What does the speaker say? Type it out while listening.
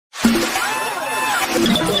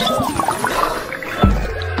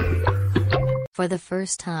For the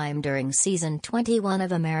first time during Season 21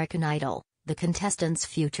 of American Idol, the contestants'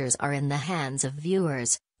 futures are in the hands of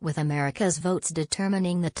viewers, with America's votes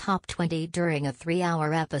determining the top 20 during a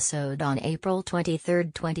 3-hour episode on April 23,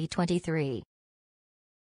 2023.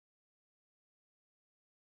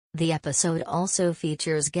 The episode also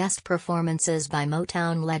features guest performances by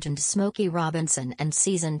Motown legend Smokey Robinson and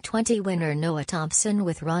Season 20 winner Noah Thompson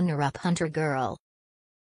with runner-up HunterGirl.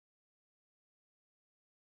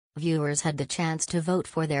 Viewers had the chance to vote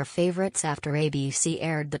for their favorites after ABC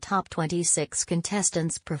aired the top 26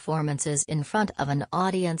 contestants' performances in front of an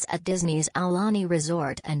audience at Disney's Aulani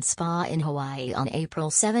Resort and Spa in Hawaii on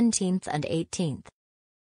April 17 and 18.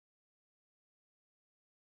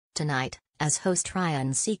 Tonight, as host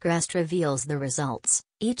Ryan Seacrest reveals the results,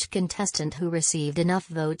 each contestant who received enough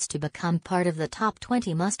votes to become part of the top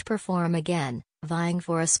 20 must perform again, vying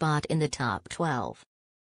for a spot in the top 12.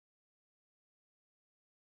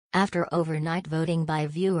 After overnight voting by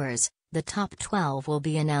viewers, the top 12 will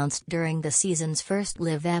be announced during the season's first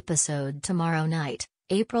live episode tomorrow night,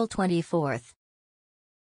 April 24.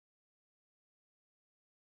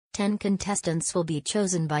 10 contestants will be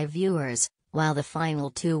chosen by viewers, while the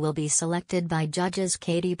final 2 will be selected by judges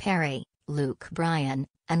Katy Perry, Luke Bryan,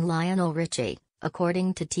 and Lionel Richie,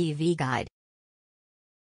 according to TV Guide.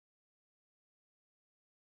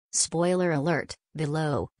 Spoiler alert,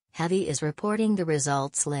 below. Heavy is reporting the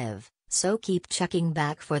results live, so keep checking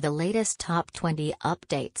back for the latest top 20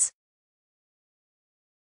 updates.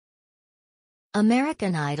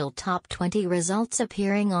 American Idol Top 20 results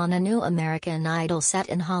appearing on a new American Idol set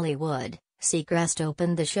in Hollywood. Seacrest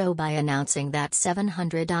opened the show by announcing that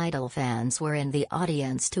 700 Idol fans were in the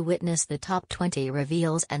audience to witness the top 20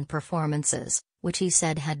 reveals and performances, which he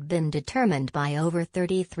said had been determined by over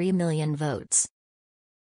 33 million votes.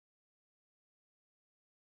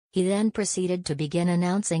 He then proceeded to begin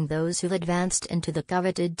announcing those who've advanced into the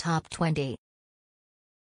coveted top 20.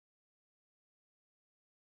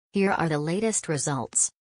 Here are the latest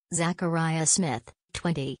results. Zachariah Smith,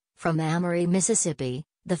 20, from Amory, Mississippi.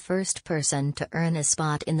 The first person to earn a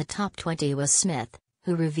spot in the top 20 was Smith,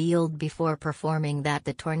 who revealed before performing that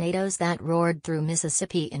the tornadoes that roared through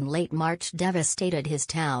Mississippi in late March devastated his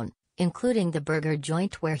town, including the burger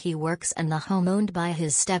joint where he works and the home owned by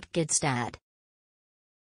his stepkid's dad.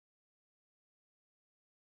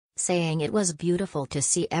 Saying it was beautiful to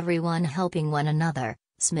see everyone helping one another,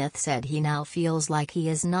 Smith said he now feels like he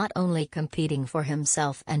is not only competing for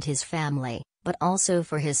himself and his family, but also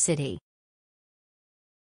for his city.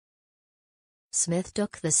 Smith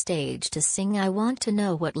took the stage to sing "I Want to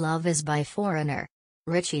Know What Love Is" by Foreigner.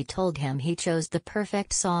 Richie told him he chose the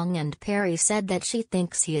perfect song and Perry said that she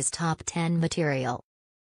thinks he is top 10 material.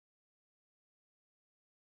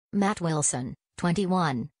 Matt Wilson,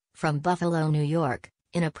 21, from Buffalo, New York.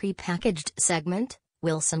 In a prepackaged segment,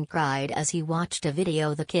 Wilson cried as he watched a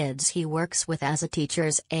video of the kids he works with as a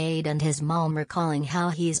teacher's aide and his mom recalling how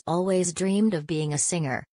he's always dreamed of being a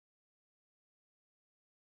singer.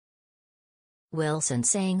 Wilson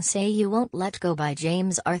sang "Say You Won't Let Go" by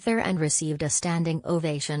James Arthur and received a standing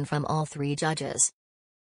ovation from all 3 judges.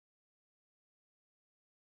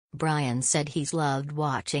 Bryan said he's loved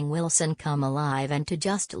watching Wilson come alive and to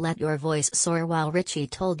just let your voice soar, while Richie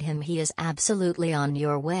told him he is absolutely on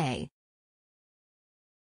your way.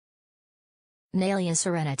 Nelia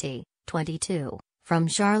Serenity, 22, from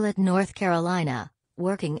Charlotte, North Carolina,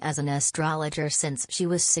 working as an astrologer since she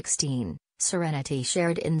was 16, Serenity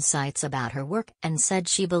shared insights about her work and said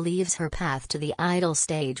she believes her path to the Idol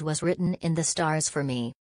stage was written in the stars for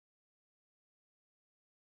me.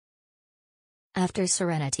 After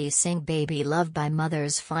Serenity sang "Baby Love" by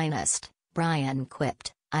Mother's Finest, Bryan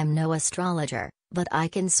quipped, "I'm no astrologer, but I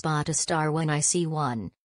can spot a star when I see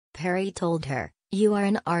one." Perry told her, "You are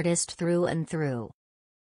an artist through and through."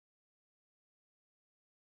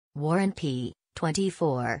 Warren P.,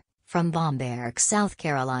 24, from Bomberg, South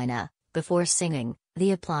Carolina, before singing,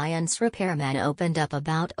 the appliance repairman opened up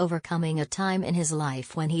about overcoming a time in his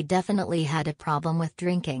life when he definitely had a problem with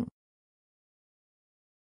drinking.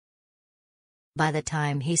 By the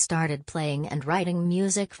time he started playing and writing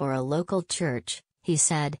music for a local church, he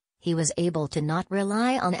said, he was able to not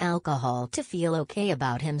rely on alcohol to feel okay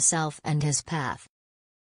about himself and his path.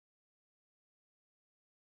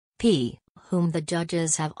 P., whom the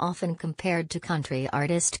judges have often compared to country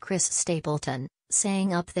artist Chris Stapleton,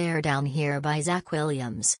 sang "Up There Down Here" by Zach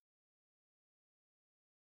Williams.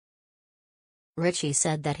 Richie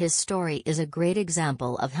said that his story is a great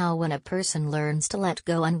example of how when a person learns to let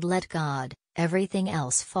go and let God, everything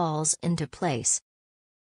else falls into place.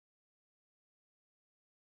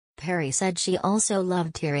 Perry said she also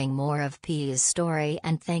loved hearing more of P's story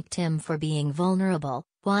and thanked him for being vulnerable,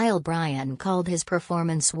 while Brian called his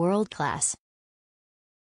performance world-class.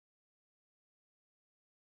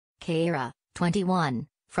 Keira, 21,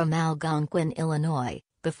 from Algonquin, Illinois.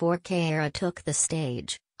 Before Keira took the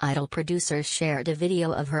stage, Idol producers shared a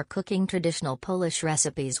video of her cooking traditional Polish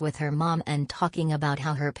recipes with her mom and talking about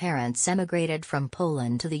how her parents emigrated from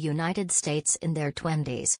Poland to the United States in their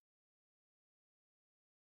 20s.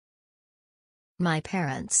 "My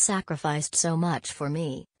parents sacrificed so much for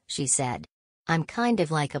me," she said. "I'm kind of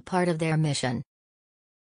like a part of their mission."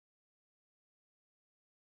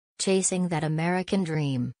 Chasing that American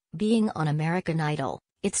dream, being on American Idol,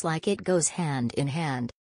 it's like it goes hand in hand.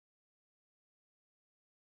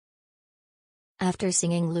 After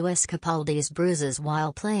singing Lewis Capaldi's Bruises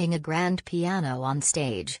while playing a grand piano on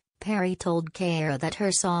stage, Perry told Keira that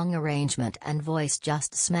her song arrangement and voice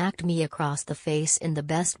just smacked me across the face in the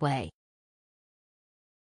best way.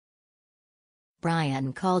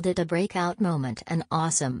 Brian called it a breakout moment and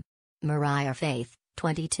awesome. Mariah Faith,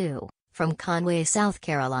 22, from Conway, South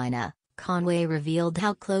Carolina. Conway revealed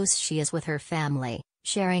how close she is with her family,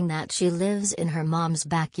 sharing that she lives in her mom's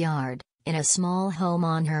backyard, in a small home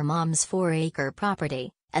on her mom's 4-acre property,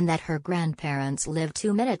 and that her grandparents live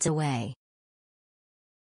 2 minutes away.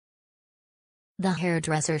 The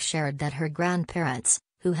hairdresser shared that her grandparents,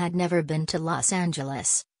 who had never been to Los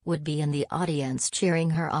Angeles, would be in the audience cheering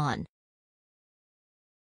her on.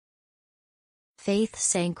 Faith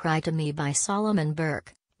sang Cry to Me by Solomon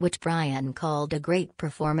Burke, which Brian called a great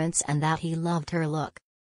performance and that he loved her look.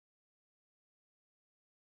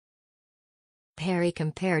 Perry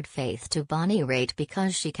compared Faith to Bonnie Raitt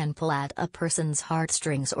because she can pull at a person's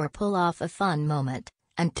heartstrings or pull off a fun moment,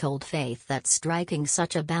 and told Faith that striking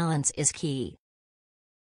such a balance is key.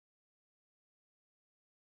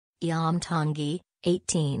 Iam Tongi,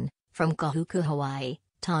 18, from Kahuku, Hawaii.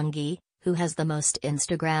 Tongi, who has the most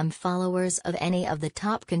Instagram followers of any of the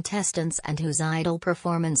top contestants and whose Idol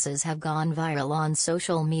performances have gone viral on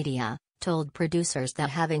social media, told producers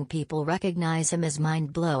that having people recognize him is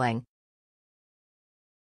mind-blowing.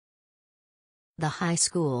 The high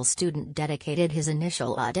school student dedicated his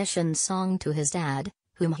initial audition song to his dad,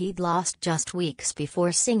 whom he'd lost just weeks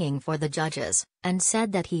before singing for the judges, and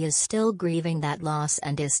said that he is still grieving that loss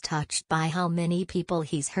and is touched by how many people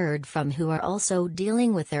he's heard from who are also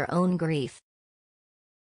dealing with their own grief.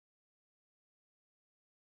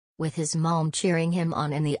 With his mom cheering him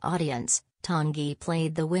on in the audience, Tongi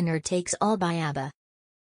played The Winner Takes All by ABBA.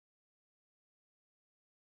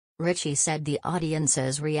 Richie said the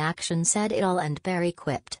audience's reaction said it all and Perry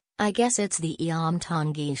quipped, "I guess it's the Iam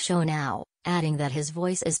Tongi show now," adding that his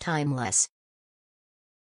voice is timeless.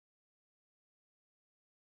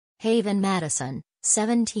 Haven Madison,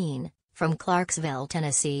 17, from Clarksville,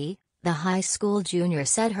 Tennessee. The high school junior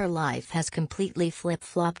said her life has completely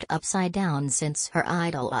flip-flopped upside down since her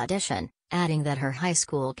Idol audition, adding that her high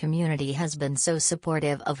school community has been so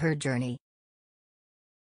supportive of her journey.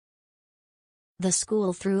 The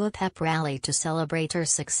school threw a pep rally to celebrate her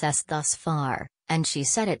success thus far, and she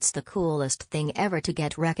said it's the coolest thing ever to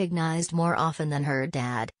get recognized more often than her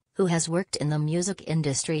dad, who has worked in the music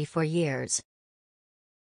industry for years.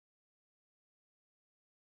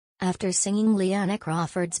 After singing Leanna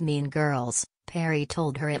Crawford's Mean Girls, Perry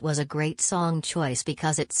told her it was a great song choice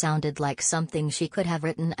because it sounded like something she could have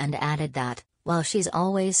written and added that, while she's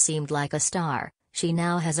always seemed like a star, she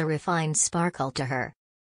now has a refined sparkle to her.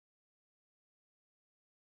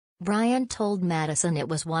 Brian told Madison it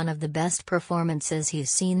was one of the best performances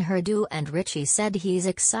he's seen her do, and Richie said he's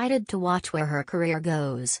excited to watch where her career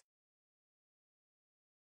goes.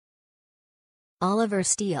 Oliver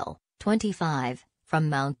Steele, 25, from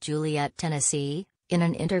Mount Juliet, Tennessee. In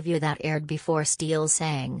an interview that aired before Steele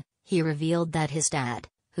sang, he revealed that his dad,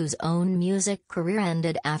 whose own music career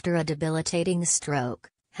ended after a debilitating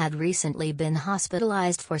stroke, had recently been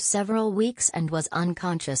hospitalized for several weeks and was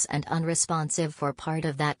unconscious and unresponsive for part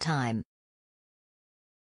of that time.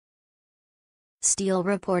 Steele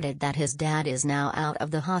reported that his dad is now out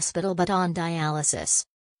of the hospital but on dialysis.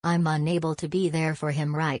 "I'm unable to be there for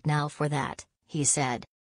him right now for that," he said.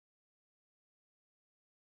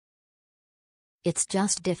 "It's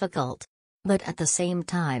just difficult. But at the same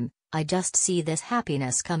time, I just see this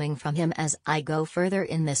happiness coming from him as I go further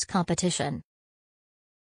in this competition."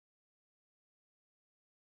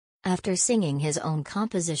 After singing his own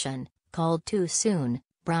composition, called Too Soon,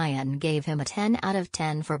 Brian gave him a 10 out of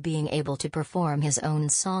 10 for being able to perform his own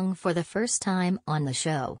song for the first time on the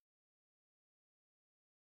show.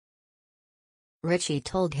 Richie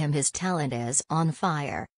told him his talent is on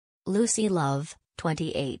fire. Lucy Love,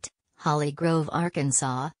 28, Holly Grove,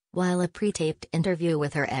 Arkansas. While a pre-taped interview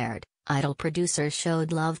with her aired, Idol producers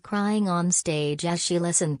showed Love crying on stage as she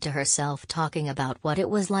listened to herself talking about what it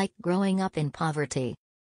was like growing up in poverty.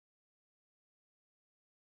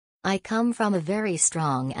 "I come from a very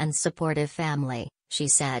strong and supportive family," she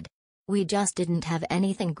said. "We just didn't have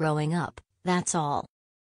anything growing up, that's all.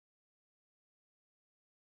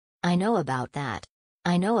 I know about that.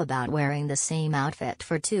 I know about wearing the same outfit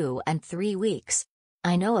for 2 and 3 weeks.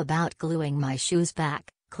 I know about gluing my shoes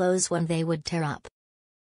back, clothes when they would tear up."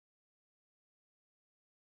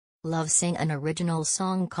 Love sang an original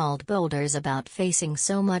song called Boulders about facing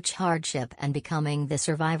so much hardship and becoming the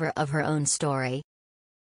survivor of her own story.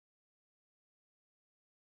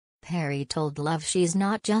 Perry told Love she's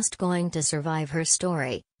not just going to survive her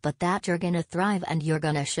story, but that you're gonna thrive and you're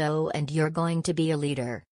gonna show and you're going to be a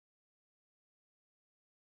leader.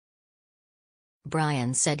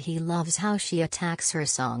 Brian said he loves how she attacks her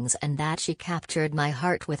songs and that she captured my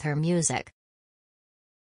heart with her music.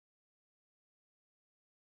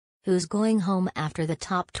 Who's going home after the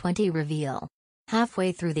top 20 reveal?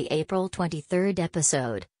 Halfway through the April 23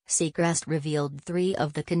 episode, Seacrest revealed 3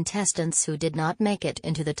 of the contestants who did not make it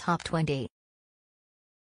into the top 20.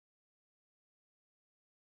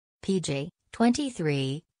 PJ,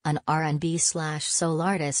 23, an R&B/soul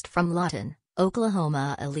artist from Lawton,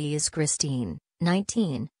 Oklahoma. Elise Christine,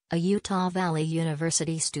 19, a Utah Valley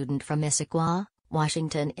University student from Issaquah,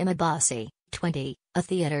 Washington. Imabasi, 20, a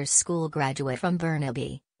theater school graduate from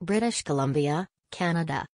Burnaby, British Columbia,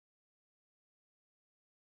 Canada.